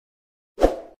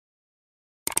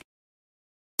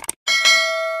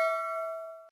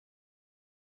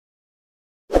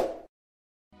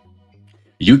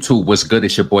YouTube, what's good?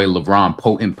 It's your boy LeBron,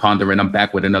 Potent Pondering. I'm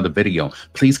back with another video.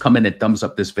 Please come in and thumbs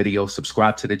up this video,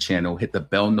 subscribe to the channel, hit the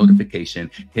bell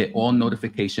notification, hit all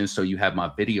notifications so you have my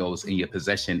videos in your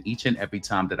possession each and every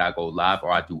time that I go live or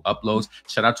I do uploads.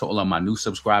 Shout out to all of my new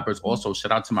subscribers. Also,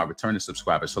 shout out to my returning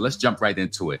subscribers. So let's jump right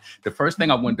into it. The first thing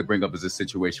I wanted to bring up is a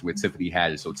situation with Tiffany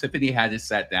Haddish. So Tiffany Haddish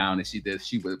sat down and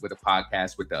she was with a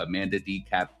podcast with the Amanda D.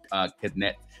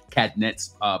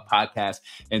 Cadnet's podcast,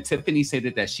 and Tiffany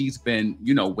stated that she's been,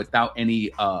 without any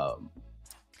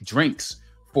drinks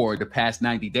for the past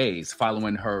 90 days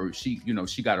following her. She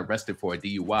got arrested for a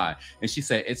DUI, and she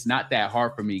said it's not that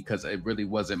hard for me because it really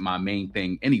wasn't my main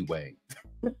thing anyway.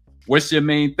 What's your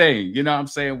main thing? You know what I'm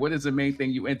saying? What is the main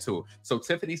thing you into? So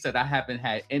Tiffany said, I haven't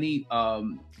had any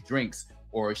drinks,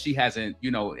 or she hasn't,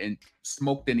 and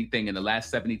smoked anything in the last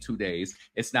 72 days.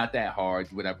 It's not that hard,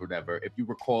 whatever. If you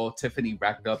recall, Tiffany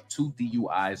racked up 2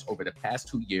 DUIs over the past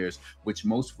 2 years, which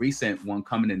most recent one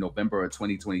coming in November of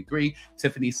 2023.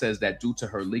 Tiffany says that due to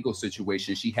her legal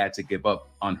situation, she had to give up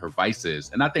on her vices.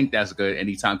 And I think that's good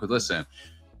anytime, because listen,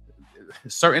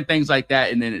 certain things like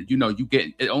that, and then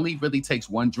it only really takes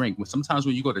one drink. Sometimes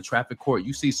when you go to traffic court,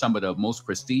 you see some of the most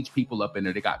prestige people up in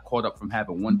there. They got caught up from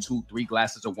having 1, 2, 3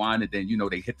 glasses of wine, and then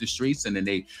they hit the streets, and then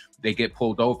they get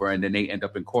pulled over, and then they end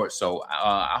up in court. So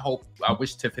I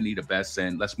wish Tiffany the best,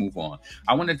 and let's move on.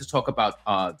 I wanted to talk about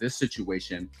this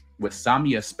situation with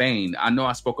Samia Spain. I know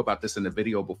I spoke about this in the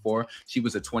video before. She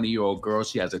was a 20-year-old girl.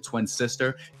 She has a twin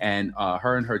sister, and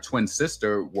her and her twin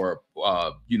sister were,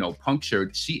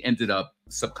 punctured. She ended up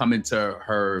succumbing to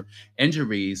her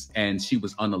injuries, and she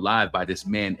was unalived by this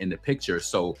man in the picture.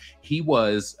 So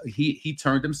he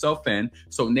turned himself in.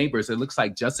 So neighbors, it looks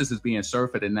like justice is being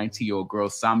served for the 19-year-old girl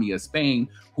Samia Spain,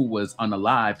 who was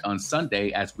unalived on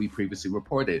Sunday, as we previously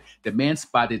reported. The man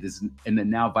spotted in the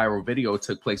now viral video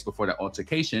took place before the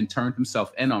altercation, turned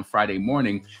himself in on Friday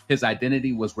morning. His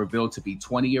identity was revealed to be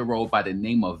 20-year-old by the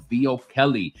name of Vio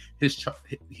Kelly.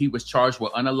 He was charged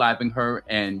with unaliving her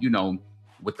and,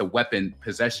 with the weapon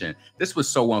possession. This was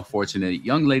so unfortunate.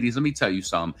 Young ladies, let me tell you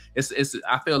something.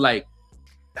 I feel like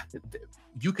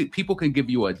people can give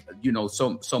you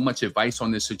so much advice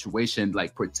on this situation,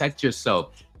 like protect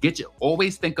yourself.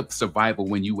 Always think of survival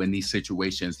when you in these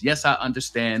situations. Yes, I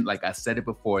understand. Like I said it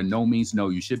before, no means no.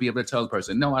 You should be able to tell the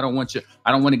person, no, I don't want you.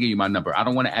 I don't want to give you my number. I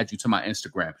don't want to add you to my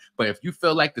Instagram. But if you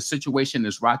feel like the situation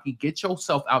is rocky, get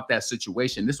yourself out that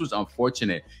situation. This was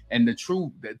unfortunate. And the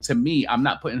truth, to me, I'm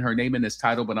not putting her name in this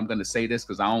title, but I'm going to say this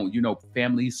because I don't,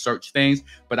 families search things.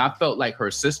 But I felt like her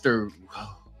sister,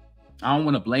 I don't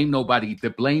want to blame nobody. The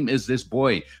blame is this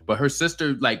boy, but her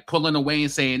sister like pulling away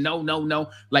and saying, no.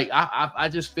 Like, I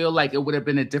just feel like it would have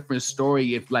been a different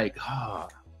story if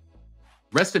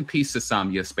rest in peace to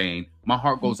Samia Spain. My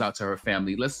heart goes out to her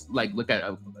family. Let's look at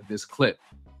this clip.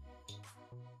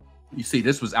 You see,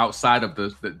 this was outside of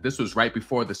this was right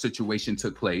before the situation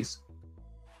took place.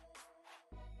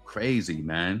 Crazy,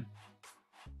 man.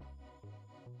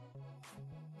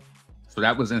 So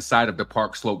that was inside of the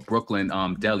Park Slope, Brooklyn,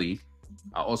 deli.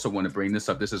 I also want to bring this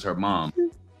up. This is her mom.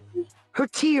 Her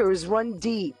tears run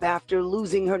deep after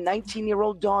losing her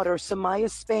 19-year-old daughter, Samia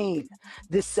Spain.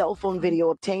 This cell phone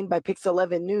video obtained by Pix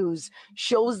 11 News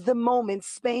shows the moment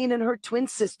Spain and her twin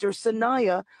sister,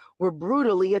 Sanaya, were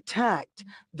brutally attacked.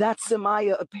 That's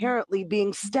Samaya apparently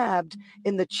being stabbed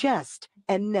in the chest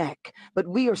and neck. But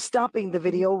we are stopping the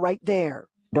video right there.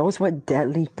 Those were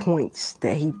deadly points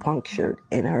that he punctured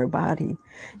in her body,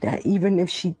 that even if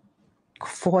she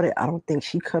fought it, I don't think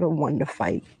she could have won the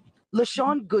fight.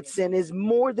 LaShawn Goodson is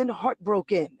more than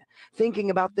heartbroken, thinking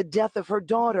about the death of her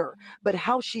daughter, but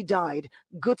how she died,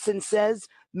 Goodson says,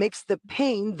 makes the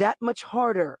pain that much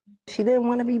harder. She didn't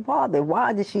want to be bothered.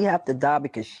 Why did she have to die?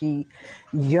 Because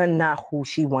you're not who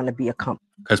she want to be accompanied.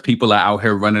 Because people are out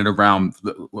here running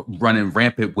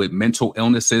rampant with mental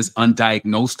illnesses,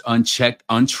 undiagnosed, unchecked,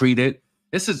 untreated.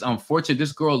 This is unfortunate.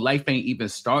 This girl life ain't even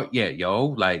start yet, yo.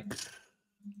 Like,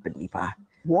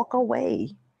 walk away.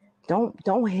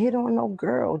 Don't hit on no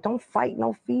girl. Don't fight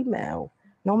no female,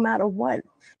 no matter what.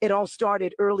 It all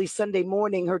started early Sunday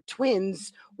morning. Her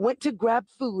twins went to grab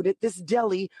food at this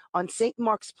deli on St.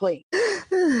 Mark's Place.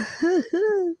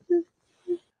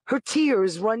 Her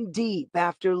tears run deep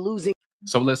after losing.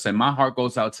 So listen, my heart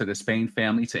goes out to the Spain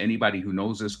family, to anybody who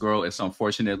knows this girl. It's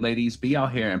unfortunate. Ladies, be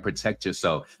out here and protect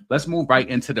yourself. Let's move right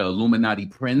into the Illuminati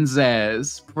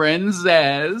princess.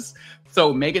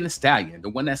 So MeganTheStallion, the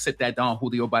one that sit that Don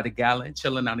Julio by the gallon,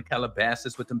 chilling on the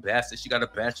Calabasas with them bastards. She got a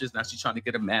bachelor's, now she's trying to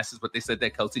get a master's, but they said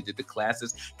that Kelsey did the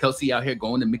classes. Kelsey out here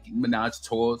going to Nicki Minaj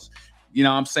tours. You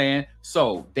know what I'm saying?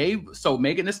 So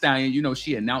MeganTheStallion,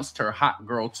 she announced her Hot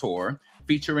Girl tour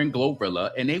featuring Glorilla,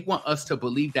 and they want us to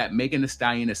believe that Megan Thee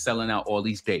Stallion is selling out all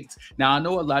these dates. Now, I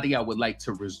know a lot of y'all would like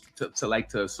to like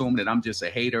to assume that I'm just a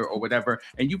hater or whatever,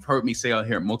 and you've heard me say out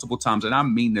here multiple times, and I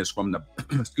mean this from the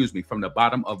excuse me, from the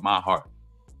bottom of my heart.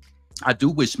 I do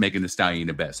wish Megan Thee Stallion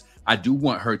the best. I do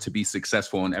want her to be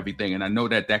successful in everything, and I know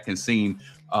that that can seem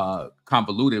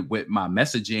convoluted with my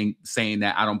messaging, saying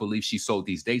that I don't believe she sold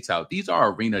these dates out. These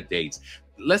are arena dates.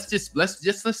 Let's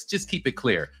just keep it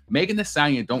clear. Megan Thee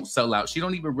Stallion don't sell out. She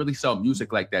don't even really sell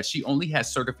music like that. She only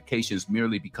has certifications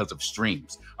merely because of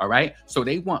streams. All right. So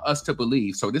they want us to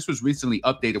believe. So this was recently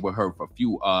updated with her a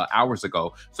few hours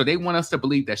ago. So they want us to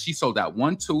believe that she sold out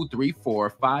 1, 2, 3, 4,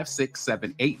 5, 6,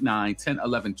 7, 8, 9, 10,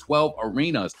 11, 12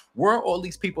 arenas. Where are all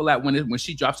these people at when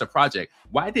she drops a project?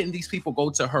 Why didn't these people go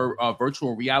to her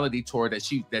virtual reality tour that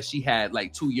she had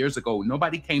like 2 years ago?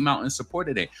 Nobody came out and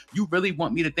supported it. You really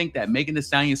want me to think that Megan Thee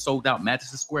Stallion sold out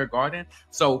Madison Square Garden?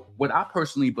 So what I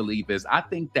personally believe is, I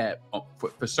think that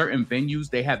for certain venues,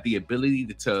 they have the ability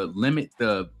to limit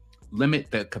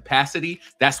the capacity.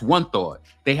 That's one thought.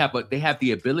 They have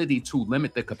the ability to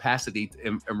limit the capacity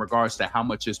in regards to how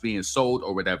much is being sold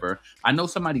or whatever. I know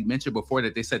somebody mentioned before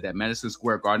that they said that Madison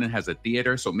Square Garden has a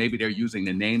theater, so maybe they're using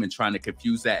the name and trying to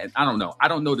confuse that. And I don't know. I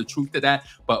don't know the truth to that.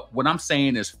 But what I'm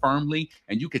saying is firmly,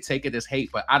 and you could take it as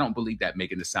hate, but I don't believe that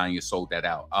Megan Thee Stallion sold that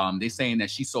out. They're saying that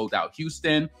she sold out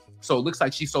Houston. So it looks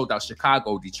like she sold out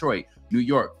Chicago, Detroit, New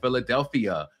York,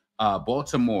 Philadelphia,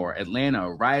 Baltimore,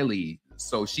 Atlanta, Raleigh.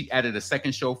 So she added a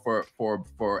second show for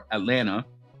Atlanta,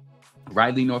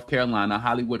 Raleigh, North Carolina, not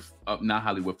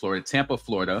Hollywood, Florida, Tampa,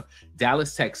 Florida,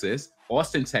 Dallas, Texas,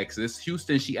 Austin, Texas,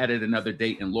 Houston. She added another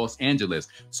date in Los Angeles.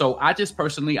 So I just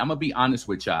personally, I'm gonna be honest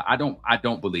with y'all. I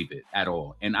don't believe it at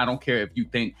all. And I don't care if you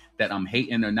think that I'm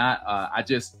hating or not.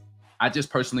 I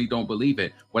just personally don't believe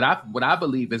it. What I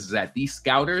believe is that these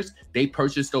scouters, they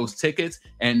purchased those tickets,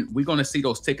 and we're going to see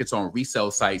those tickets on resale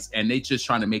sites, and they just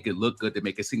trying to make it look good, to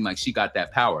make it seem like she got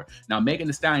that power. Now, Megan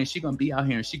Thee Stallion, she's going to be out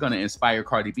here and she's going to inspire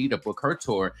Cardi B to book her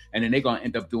tour, and then they're going to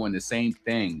end up doing the same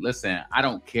thing. Listen, I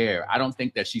don't care. I don't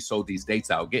think that she sold these dates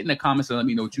out. Get in the comments and let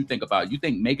me know what you think about it. You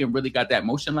think Megan really got that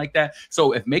motion like that?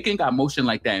 So if Megan got motion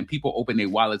like that and people open their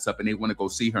wallets up and they want to go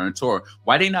see her on tour,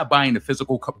 why they not buying the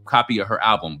physical copy of her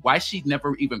album? Why she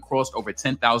never even crossed over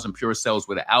 10,000 pure sales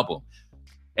with an album?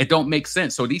 It don't make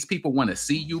sense. So these people want to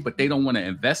see you, but they don't want to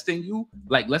invest in you.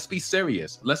 Like, let's be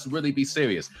serious. Let's really be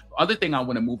serious. Other thing I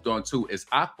want to move on to is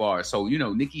Akbar. So, you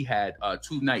know, Nicki had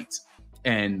 2 nights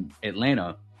in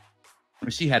Atlanta.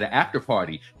 She had an after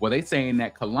party. Well, they saying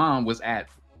that Kalan was at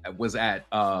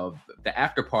the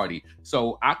after party.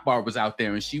 So Akbar was out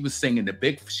there and she was singing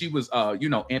she was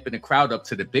amping the crowd up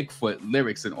to the Bigfoot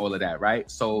lyrics and all of that,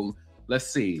 right? So let's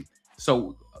see.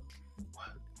 So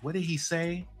what did he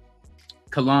say?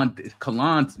 Kalan,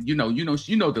 you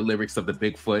know the lyrics of the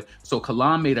Bigfoot. So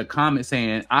Kalan made a comment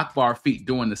saying Akbar feet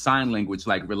doing the sign language,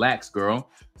 like, relax, girl.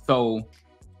 So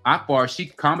Akbar, she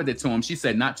commented to him. She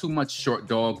said, not too much, short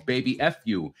dog, baby, F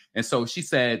you. And so she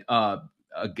said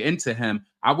again to him,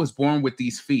 I was born with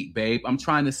these feet, babe. I'm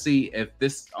trying to see if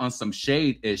this on some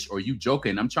shade-ish or you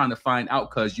joking. I'm trying to find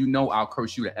out, because you know I'll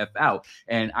curse you the F out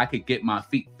and I could get my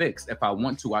feet fixed if I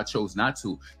want to. I chose not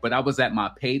to. But I was at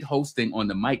my paid hosting on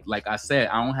the mic. Like I said,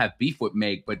 I don't have beef with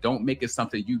Meg, but don't make it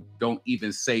something you don't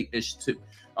even say ish to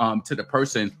the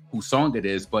person whose song it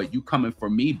is. But you coming for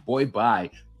me, boy,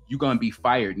 bye. You gonna be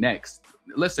fired next.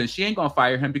 Listen, she ain't gonna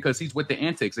fire him because he's with the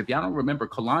antics. If y'all don't remember,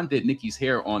 Kalan did Nicki's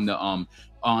hair on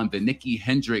the Nicki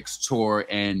Hendrix tour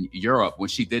in Europe. When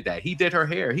she did that, he did her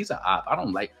hair. He's an op. I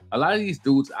don't like a lot of these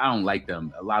dudes. I don't like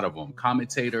them. A lot of them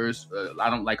commentators. I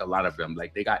don't like a lot of them.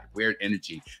 Like, they got weird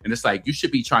energy, and it's like, you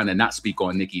should be trying to not speak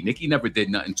on Nicki. Nicki never did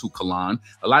nothing to Kalan.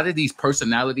 A lot of these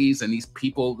personalities and these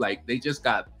people, like, they just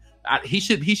got. He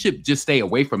should just stay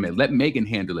away from it. Let Megan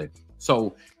handle it.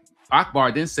 So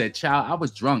Akbar then said, child, I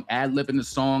was drunk, ad-libbing the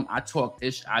song. I talk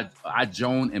ish, I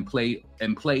joan and play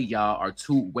y'all are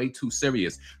way too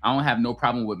serious. I don't have no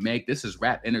problem with Meg. This is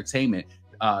rap entertainment.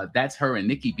 That's her and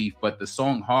Nicki beef, but the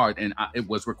song hard and it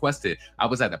was requested. I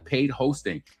was at a paid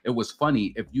hosting. It was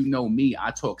funny. If you know me,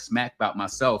 I talk smack about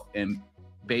myself, and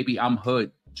baby, I'm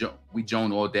hood. We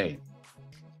joan all day.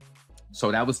 So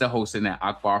that was the hosting that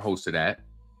Akbar hosted at.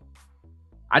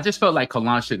 I just felt like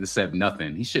Kalan shouldn't have said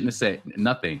nothing. He shouldn't have said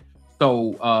nothing.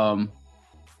 So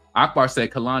Akbar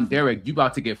said, Kalan, Derek, you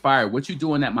about to get fired. What you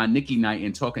doing at my Nicki night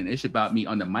and talking ish about me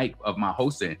on the mic of my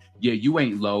hosting? Yeah, you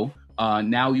ain't low.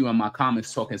 Now you in my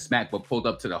comments talking smack, but pulled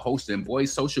up to the hosting. Boy,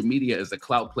 social media is a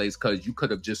clout place, because you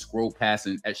could have just scrolled past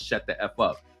and shut the F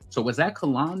up. So was that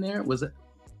Kalan there? Was it?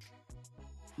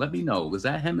 Let me know. Was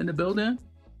that him in the building?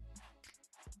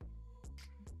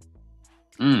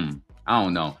 I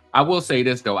don't know. I will say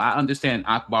this though. I understand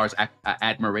Akbar's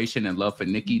admiration and love for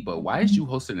Nicki, but why is you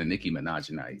hosting a Nicki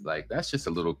Minaj night? Like that's just a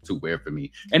little too weird for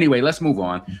me. Anyway, let's move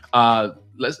on.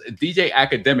 Let's DJ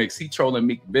Academics. He trolling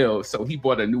Meek Mill, so he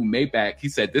bought a new Maybach. He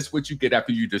said, "This what you get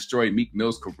after you destroy Meek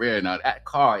Mill's career." Now that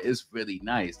car is really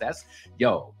nice. That's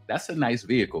a nice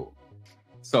vehicle.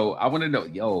 So I want to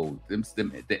know,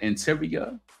 the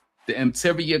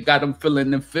interior got him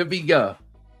feeling inferior.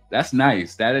 That's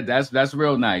nice. That's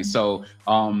real nice. So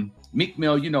Meek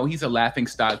Mill, you know, he's a laughing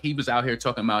stock. He was out here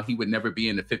talking about he would never be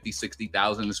in the 50,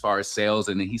 60,000 as far as sales.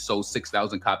 And then he sold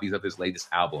 6,000 copies of his latest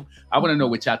album. I want to know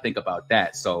what y'all think about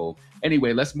that. So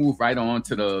anyway, let's move right on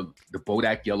to the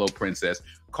Bodak Yellow Princess.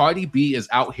 Cardi B is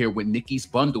out here with Nicki's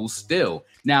bundles still.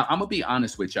 Now, I'm going to be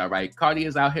honest with y'all, right? Cardi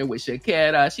is out here with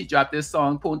Shakira. She dropped this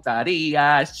song,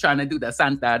 Punteria. She's trying to do the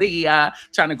Santeria,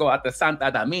 trying to go out to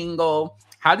Santo Domingo.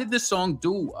 How did this song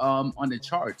do on the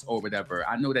charts or whatever?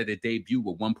 I know that it debuted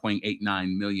with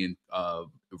 1.89 million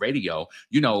radio.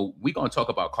 You know, we're going to talk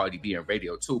about Cardi B and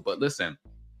radio too. But listen,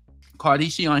 Cardi,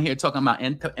 she on here talking about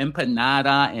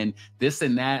empanada and this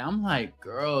and that. I'm like,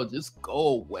 girl, just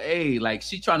go away. Like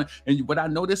she trying to, and what I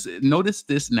notice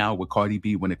this now with Cardi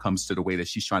B when it comes to the way that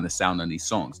she's trying to sound on these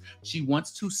songs. She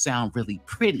wants to sound really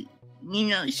pretty. You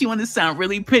know, she wants to sound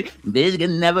really pretty. This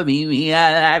can never be me.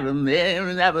 I will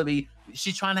never be.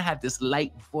 She's trying to have this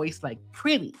light voice, like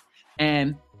pretty.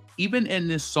 And even in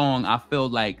this song, I feel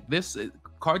like this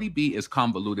Cardi B is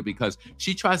convoluted because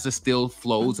she tries to steal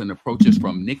flows and approaches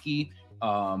from Nicki,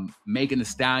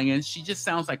 MeganTheStallion. She just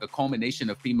sounds like a culmination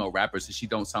of female rappers, and she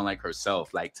don't sound like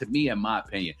herself. Like, to me, in my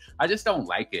opinion, I just don't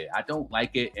like it. I don't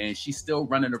like it. And she's still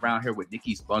running around here with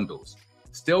Nicki's bundles.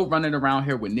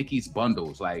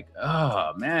 Like,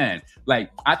 oh man,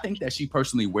 like I think that she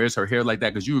personally wears her hair like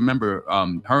that because you remember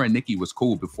her and Nicki was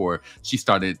cool before she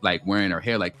started like wearing her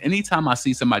hair. Like anytime I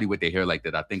see somebody with their hair like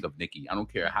that, I think of Nicki. I don't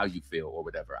care how you feel or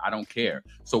whatever. I don't care.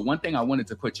 So one thing I wanted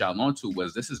to put y'all onto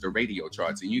was this is the radio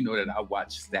charts, and you know that I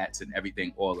watch stats and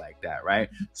everything all like that, right?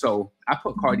 So I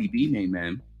put Cardi B name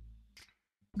in,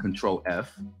 Control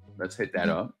F. Let's hit that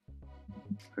up.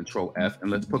 Control F,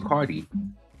 and let's put Cardi.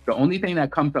 The only thing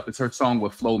that comes up is her song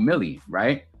with Flo Milli,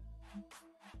 right?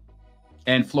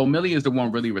 And Flo Milli is the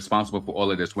one really responsible for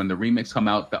all of this. When the remix come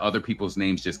out, the other people's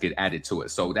names just get added to it.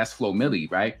 So that's Flo Milli,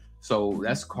 right? So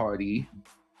that's Cardi.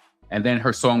 And then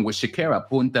her song with Shakira,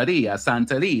 Punteria,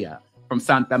 Santeria, from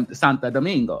Santo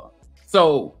Domingo.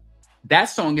 So that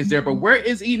song is there, but where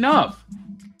is Enough?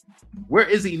 Where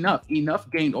is Enough? Enough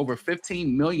gained over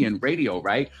 15 million radio,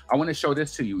 right? I want to show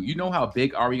this to you. You know how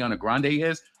big Ariana Grande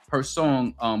is? Her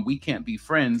song, We Can't Be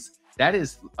Friends, that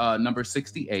is number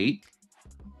 68.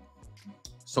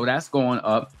 So that's going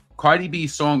up. Cardi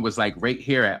B's song was like right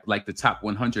here at like the top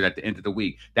 100 at the end of the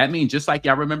week. That means just like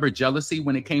y'all remember Jealousy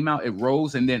when it came out, it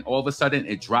rose and then all of a sudden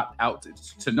it dropped out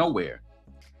to nowhere.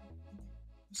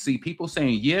 See, people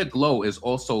saying, yeah, Glow is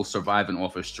also surviving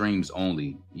off of streams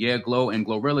only. Yeah, Glow and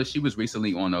Glorilla, she was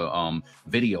recently on a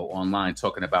video online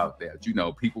talking about that. You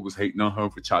know, people was hating on her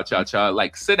for cha-cha-cha.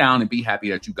 Like, sit down and be happy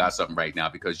that you got something right now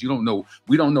because you don't know,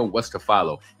 we don't know what's to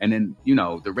follow. And then, you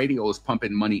know, the radio is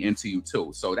pumping money into you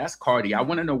too. So that's Cardi. I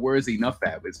want to know where is Enough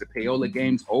at? Is the payola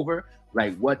games over?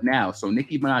 Like, what now? So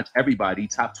Nicki Minaj, everybody,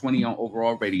 top 20 on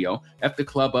overall radio. F the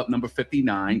Club up, number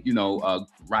 59, you know,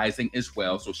 rising as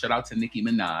well. So shout out to Nicki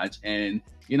Minaj. And,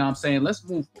 you know what I'm saying? Let's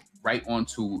move right on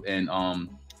to and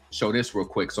show this real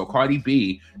quick. So Cardi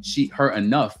B, her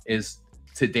Enough is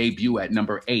to debut at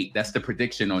number 8. That's the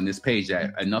prediction on this page,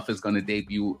 that Enough is going to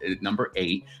debut at number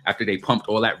 8 after they pumped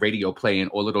all that radio play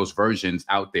and all of those versions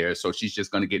out there. So she's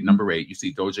just going to get number 8. You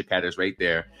see Doja Cat is right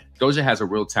there. Doja has a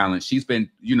real talent. She's been,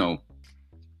 you know,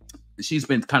 she's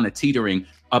been kind of teetering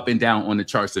up and down on the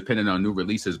charts depending on new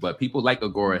releases, but people like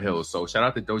Agora Hills. So shout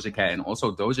out to Doja Cat. And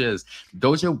also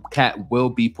Doja Cat will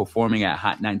be performing at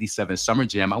Hot 97 Summer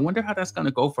Jam. I wonder how that's going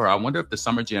to go for her. I wonder if the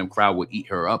Summer Jam crowd would eat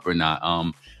her up or not.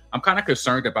 I'm kind of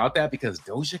concerned about that because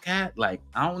Doja Cat, like,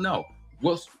 I don't know.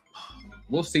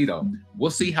 We'll see though.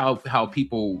 We'll see how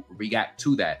people react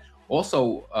to that.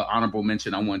 Also, honorable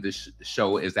mention I wanted to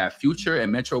show is that Future and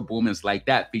Metro Boomin's Like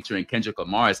That featuring Kendrick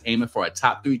Lamar is aiming for a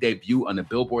top 3 debut on the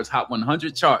Billboard's Hot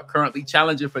 100 chart, currently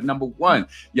challenging for number 1.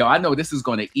 Yo, I know this is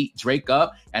going to eat Drake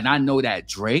up, and I know that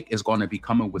Drake is going to be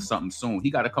coming with something soon. He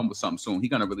got to come with something soon. He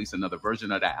going to release another version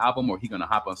of that album, or he going to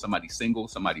hop on somebody's single,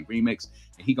 somebody remix,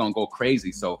 and he going to go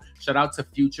crazy. So shout out to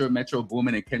Future, Metro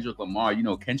Boomin, and Kendrick Lamar. You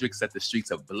know, Kendrick set the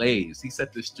streets ablaze. He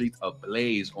set the streets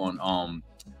ablaze on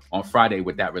on Friday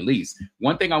with that release.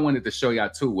 One thing I wanted to show y'all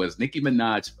too was Nicki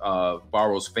Minaj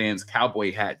borrows fans'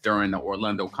 cowboy hat during the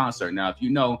Orlando concert. Now, if you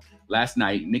know, last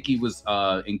night Nicki was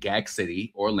in Gag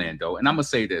City, Orlando, and I'm gonna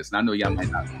say this, and I know y'all might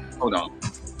not. Hold on,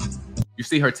 you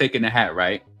see her taking the hat,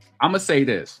 right? I'm gonna say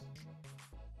this,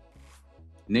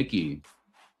 Nicki,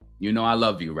 you know I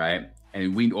love you, right?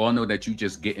 And we all know that you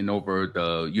just getting over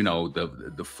the, you know,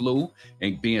 the flu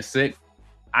and being sick.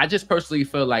 I just personally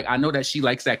feel like, I know that she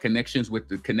likes that connections with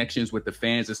the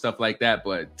fans and stuff like that,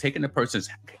 but taking a person's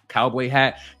cowboy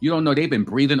hat, you don't know, they've been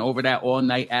breathing over that all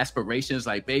night, aspirations.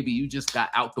 Like, baby, you just got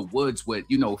out the woods with,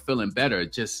 you know, feeling better.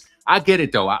 Just, I get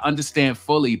it though. I understand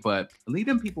fully, but leave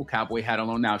them people cowboy hat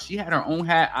alone. Now, she had her own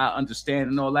hat, I understand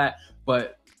and all that,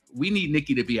 but we need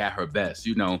Nicki to be at her best,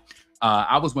 you know.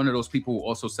 I was one of those people who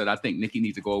also said, I think Nicki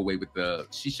needs to go away with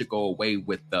she should go away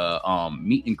with the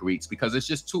meet and greets, because it's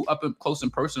just too up and close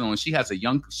and personal. And she has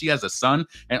a son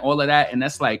and all of that. And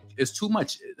that's like, it's too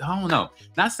much. I don't know.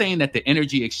 Not saying that the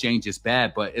energy exchange is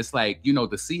bad, but it's like, you know,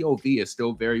 the COVID is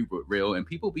still very real, and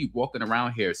people be walking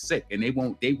around here sick, and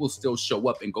they will still show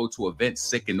up and go to events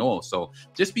sick and all. So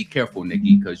just be careful,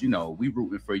 Nicki, because, you know, we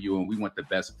rooting for you and we want the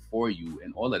best for you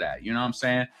and all of that. You know what I'm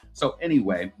saying? So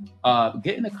anyway,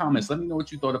 get in the comments. Let me know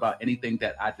what you thought about anything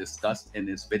that I discussed in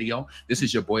this video. This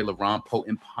is your boy LaRon,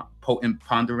 Potent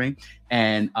Pondering.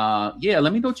 And yeah,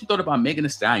 let me know what you thought about Megan Thee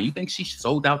Stallion. You think she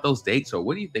sold out those dates, or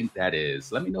what do you think that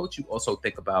is? Let me know what you also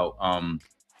think about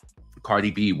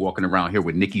Cardi B walking around here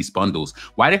with Nicki's bundles.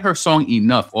 Why did her song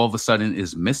Enough all of a sudden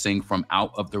is missing from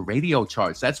out of the radio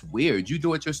charts? That's weird. You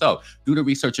do it yourself. Do the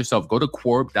research yourself. Go to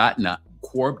Quorb.net,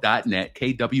 Kworb.net,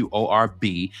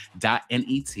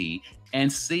 and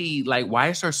see, like, why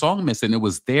is her song missing? It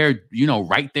was there, you know,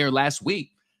 right there last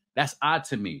week. That's odd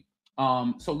to me.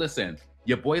 So listen,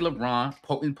 your boy LaRon,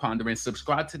 Potent Pondering.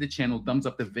 Subscribe to the channel, thumbs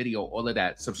up the video, all of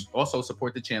that. Also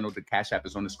support the channel. The Cash App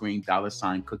is on the screen,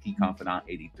 $Cookie Confidant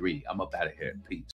 83. I'm up out of here. Peace.